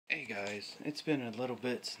Hey guys, it's been a little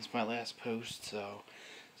bit since my last post, so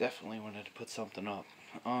definitely wanted to put something up.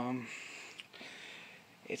 Um,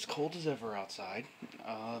 it's cold as ever outside.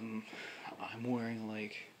 Um, I'm wearing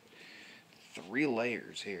like 3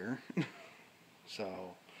 layers here,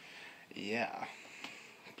 so yeah,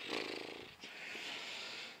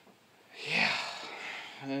 yeah,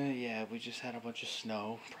 yeah. We just had a bunch of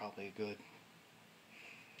snow, probably a good.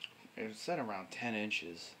 It was at around 10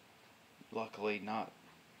 inches. Luckily, not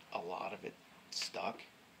a lot of it stuck.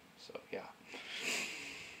 So yeah,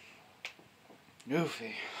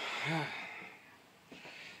 goofy.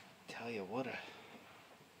 Tell you what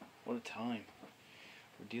a time.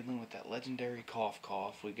 We're dealing with that legendary cough.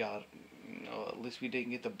 We got, at least we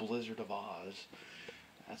didn't get the Blizzard of Oz.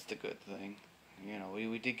 That's the good thing.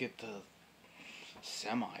 We did get the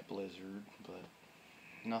semi-blizzard, but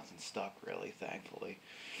nothing stuck really, thankfully.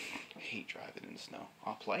 I hate driving in the snow.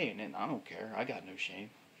 I'll play in it, I don't care. I got no shame.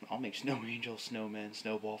 I'll make snow angels, snowmen,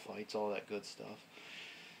 snowball fights, all that good stuff.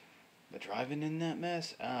 But driving in that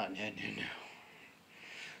mess? No.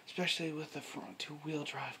 Especially with the front two-wheel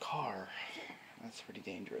drive car. That's pretty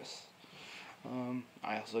dangerous.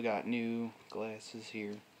 I also got new glasses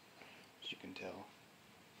here, as you can tell.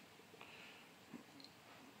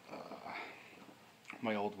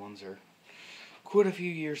 My old ones are quite a few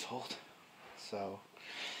years old, so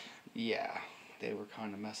yeah, they were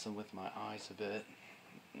kind of messing with my eyes a bit.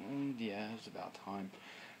 And yeah, it was about time.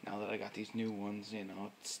 Now that I got these new ones,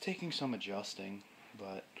 it's taking some adjusting,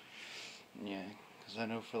 but yeah, because I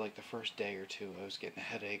know for like the first day or two I was getting a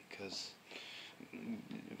headache because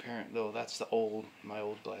apparently, though, my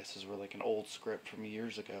old glasses were like an old script from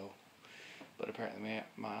years ago, but apparently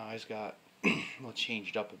my eyes got well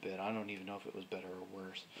changed up a bit. I don't even know if it was better or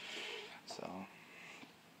worse. So,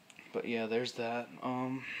 but yeah, there's that.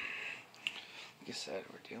 Like I said,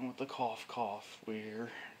 we're dealing with the cough. We're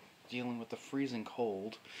dealing with the freezing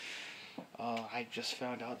cold. I just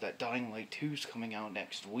found out that Dying Light 2 is coming out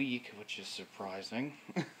next week, which is surprising.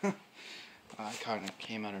 I kind of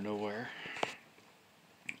came out of nowhere.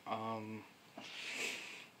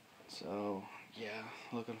 So yeah,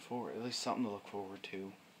 looking forward, at least something to look forward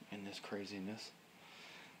to in this craziness.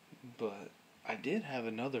 But I did have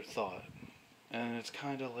another thought, and it's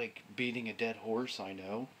kind of like beating a dead horse, I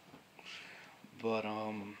know. But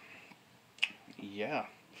yeah,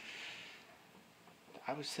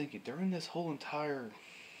 I was thinking during this whole entire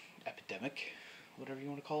epidemic, whatever you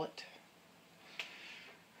want to call it,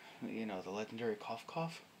 the legendary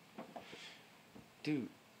cough, dude,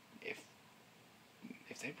 if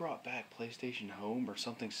they brought back PlayStation Home or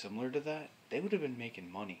something similar to that, they would have been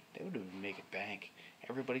making money. They would have been making bank.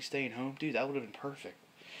 Everybody staying home, dude, that would have been perfect.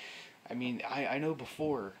 I mean, I know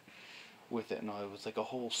before with it, it was like a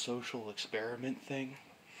whole social experiment thing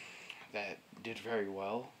that did very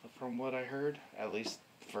well, from what I heard, at least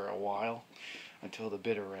for a while, until the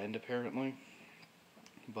bitter end, apparently.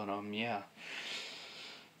 But, yeah.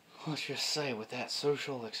 Let's just say, with that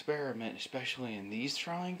social experiment, especially in these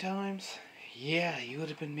trying times, yeah, you would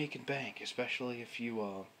have been making bank, especially if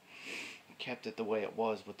you, kept it the way it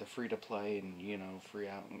was with the free to play and, free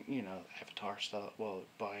out, Avatar stuff, well,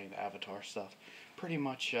 buying Avatar stuff. Pretty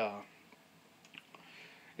much,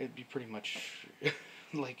 it'd be pretty much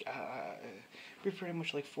like, it'd be pretty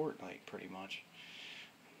much like Fortnite, pretty much.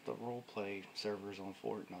 The roleplay servers on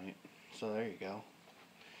Fortnite. So there you go.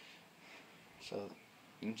 So,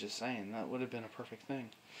 I'm just saying, that would have been a perfect thing.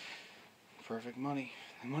 Perfect money.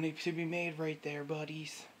 Money to be made right there,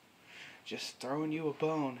 buddies. Just throwing you a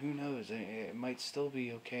bone. Who knows? It might still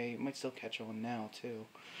be okay. It might still catch on now, too.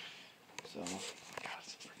 So, God,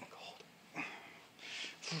 it's freaking cold.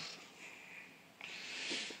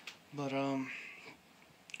 But,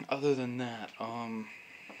 other than that, all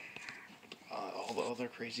the other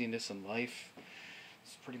craziness in life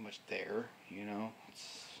is pretty much there,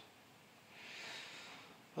 It's,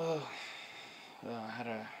 I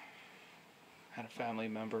had a family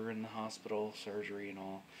member in the hospital, surgery and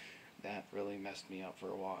all. That really messed me up for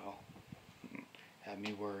a while. Had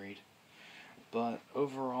me worried. But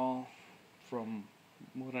overall, from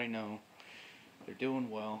what I know, they're doing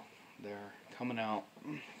well. They're coming out.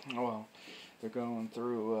 Well, they're going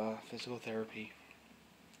through physical therapy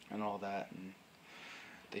and all that, and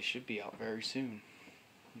they should be out very soon.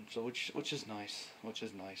 So which is nice. Which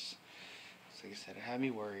is nice. So like I said, it had me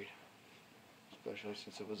worried, especially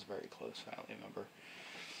since it was a very close family member.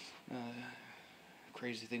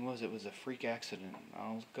 Crazy thing was, it was a freak accident.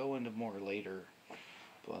 I'll go into more later,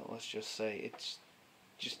 but let's just say it's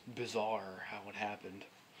just bizarre how it happened.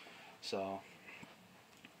 So,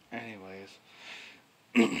 anyways,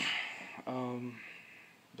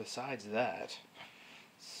 besides that,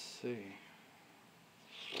 see.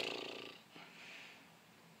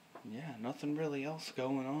 Yeah, nothing really else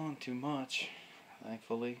going on too much,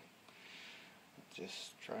 thankfully.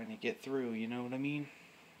 Just trying to get through, you know what I mean?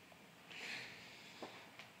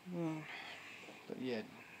 But yeah,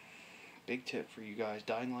 big tip for you guys.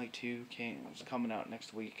 Dying Light 2 is coming out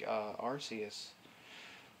next week. Arceus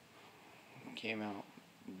came out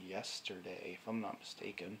yesterday, if I'm not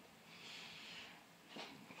mistaken.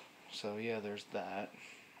 So yeah, there's that.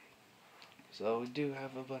 So we do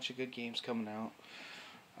have a bunch of good games coming out.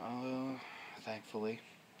 Thankfully.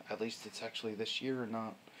 At least it's actually this year,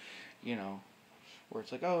 not, where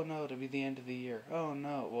it's like, oh no, it'll be the end of the year. Oh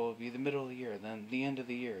no, well, it'll be the middle of the year, then the end of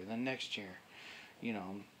the year, then next year.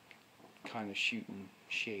 I'm kind of shooting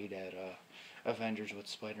shade at Avengers with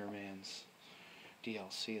Spider-Man's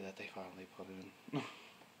DLC that they finally put in.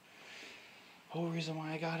 Whole reason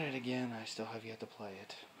why I got it again, I still have yet to play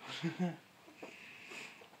it.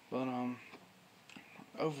 But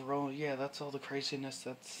overall, yeah, that's all the craziness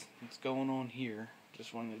that's going on here.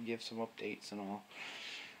 Just wanted to give some updates and all.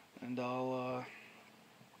 And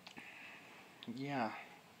yeah,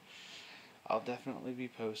 I'll definitely be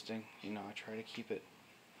posting. I try to keep it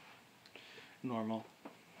normal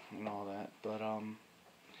and all that. But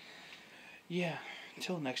yeah,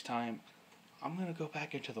 until next time, I'm gonna go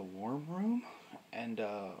back into the warm room and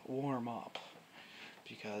warm up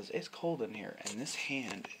because it's cold in here and this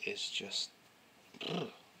hand is just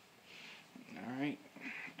ugh. Alright,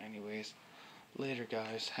 anyways, later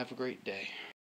guys, have a great day.